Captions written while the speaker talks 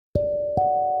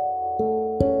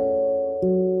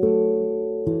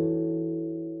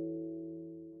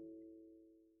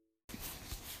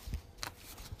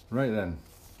Right then,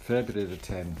 February the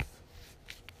 10th.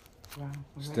 Wow.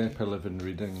 Step 11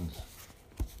 readings.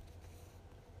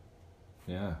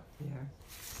 Yeah. Yeah.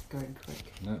 It's going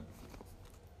quick. No.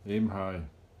 Aim high.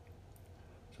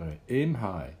 Aim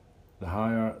high. The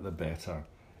higher, the better.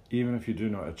 Even if you do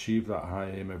not achieve that high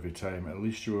aim every time, at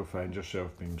least you will find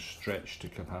yourself being stretched to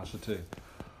capacity.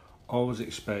 Always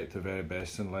expect the very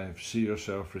best in life. See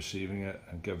yourself receiving it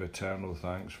and give eternal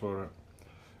thanks for it.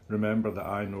 Remember that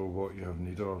I know what you have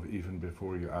need of even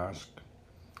before you ask,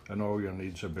 and all your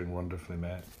needs are being wonderfully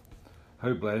met.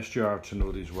 How blessed you are to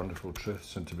know these wonderful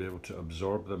truths and to be able to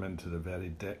absorb them into the very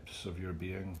depths of your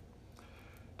being.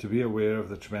 To be aware of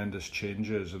the tremendous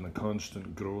changes and the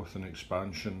constant growth and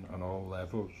expansion on all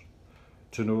levels.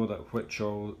 To know that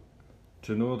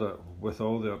with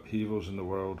all the upheavals in the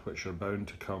world which are bound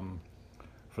to come,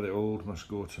 for the old must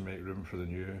go to make room for the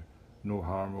new, no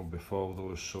harm will befall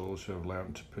those souls who have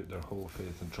learnt to put their whole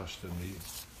faith and trust in me.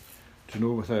 To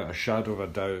know without a shadow of a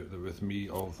doubt that with me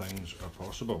all things are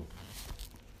possible.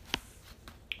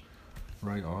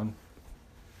 Right on.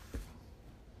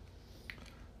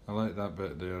 I like that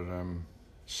bit there,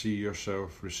 see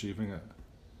yourself receiving it.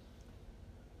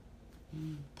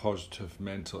 Positive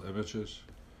mental images.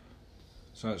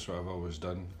 So that's what I've always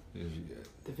done.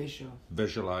 The visual.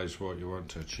 Visualise what you want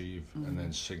to achieve, and then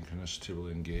synchronicity will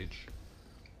engage,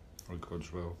 or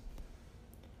God's will.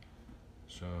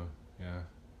 So, yeah.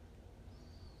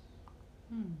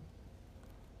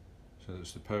 So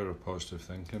it's the power of positive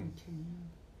thinking.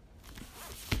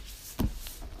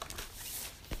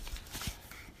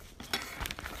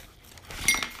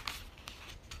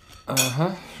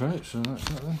 Right, so that's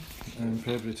that then.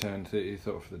 February 10th, 80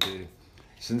 thought for the day.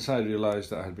 Since I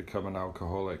realised that I had become an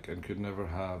alcoholic and could never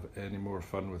have any more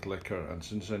fun with liquor, and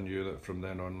since I knew that from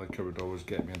then on liquor would always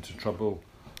get me into trouble,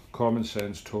 common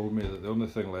sense told me that the only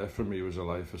thing left for me was a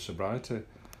life of sobriety.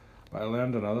 But I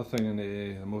learned another thing in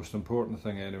AA, the most important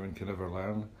thing anyone can ever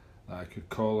learn, that I could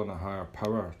call on a higher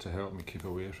power to help me keep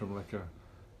away from liquor,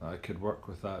 that I could work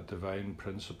with that divine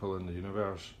principle in the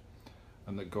universe,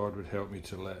 and that God would help me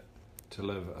to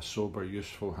live a sober,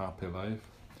 useful, happy life.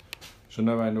 So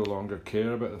now I no longer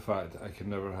care about the fact that I can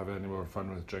never have any more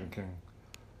fun with drinking.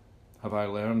 Have I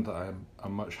learned that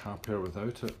I'm much happier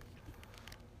without it?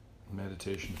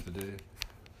 Meditation for the day.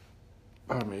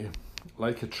 Pardon me.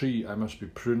 Like a tree, I must be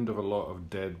pruned of a lot of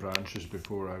dead branches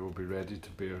before I will be ready to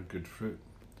bear good fruit.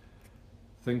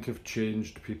 Think of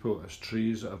changed people as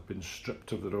trees that have been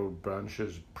stripped of their old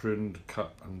branches, pruned,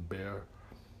 cut and bare.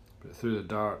 But through the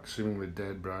dark, seemingly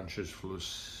dead branches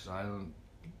flows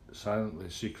silently,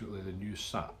 secretly the new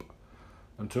sap,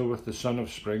 until with the sun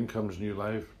of spring comes new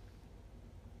life.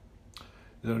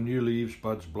 There are new leaves,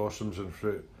 buds, blossoms and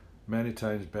fruit, many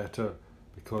times better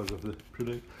because of the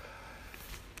pruning.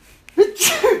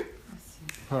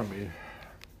 Pardon me.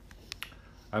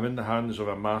 I'm in the hands of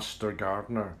a master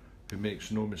gardener who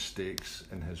makes no mistakes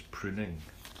in his pruning.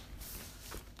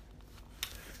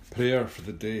 Prayer for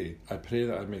the day. I pray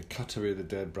that I may cut away the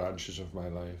dead branches of my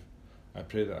life. I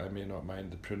pray that I may not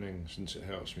mind the pruning, since it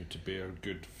helps me to bear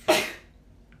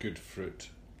good fruit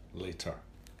later.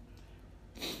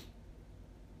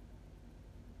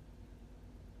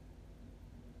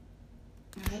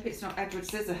 I hope it's not Edward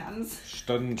Scissorhands.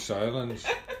 Stunned silence.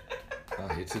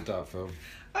 I hated that film.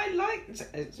 I liked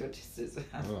Edward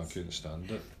Scissorhands. Oh, I couldn't stand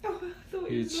it. Oh, I thought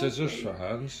He it had was scissors lovely. for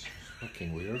hands.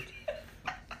 Fucking weird.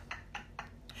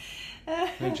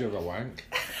 Made you have a wank.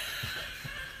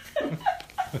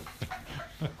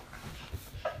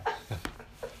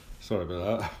 Sorry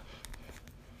about that.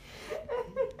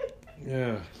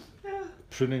 Yeah.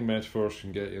 Pruning metaphors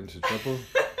can get you into trouble.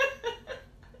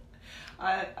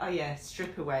 Yeah,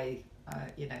 strip away,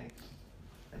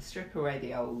 strip away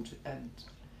the old and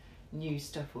new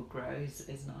stuff will grow is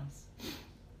nice.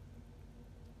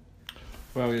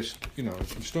 Well, you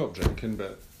stop drinking,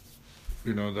 but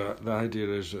the idea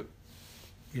is that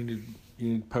you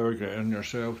need power greater in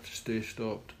yourself to stay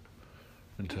stopped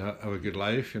and to have a good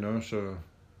life, so.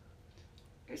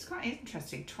 It was quite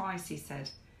interesting. Twice he said,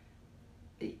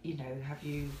 have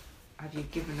you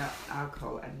given up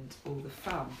alcohol and all the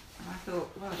fun? And I thought,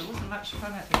 well, there wasn't much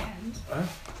fun at the end.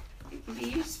 He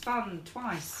used fun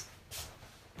twice.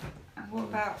 And what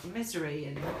about misery,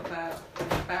 and what about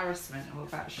embarrassment, and what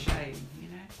about shame,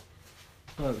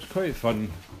 Well, it was quite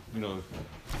fun,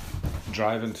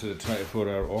 driving to the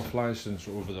 24-hour off licence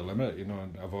over the limit,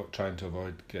 and trying to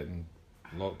avoid getting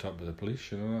locked up with the police,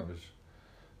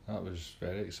 that was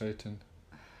very exciting.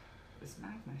 It was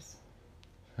madness.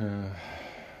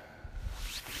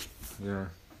 Yeah.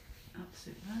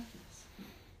 Absolute madness.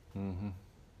 Mhm.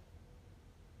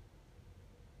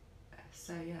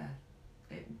 So yeah,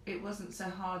 it wasn't so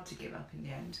hard to give up in the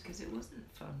end because it wasn't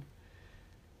fun.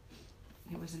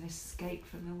 It was an escape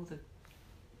from all the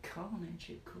carnage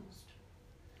it caused.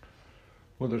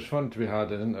 Well, there's fun to be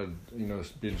had in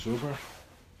it, being sober.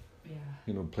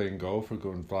 Yeah. Playing golf or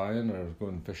going flying or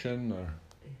going fishing or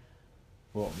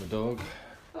walking the dog.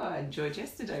 Oh, I enjoyed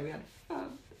yesterday. We had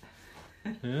fun.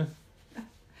 Yeah.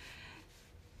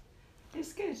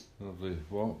 It's good. Lovely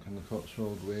walk in the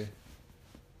Cotswold Way.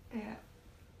 Yeah.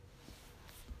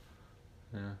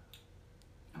 Yeah.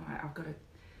 All right, I've got to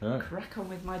Yeah. crack on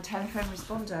with my telephone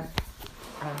responder.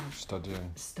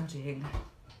 Studying. Studying.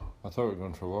 I thought we were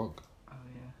going for a walk. Oh,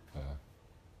 yeah.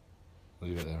 Yeah.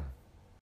 Leave it there.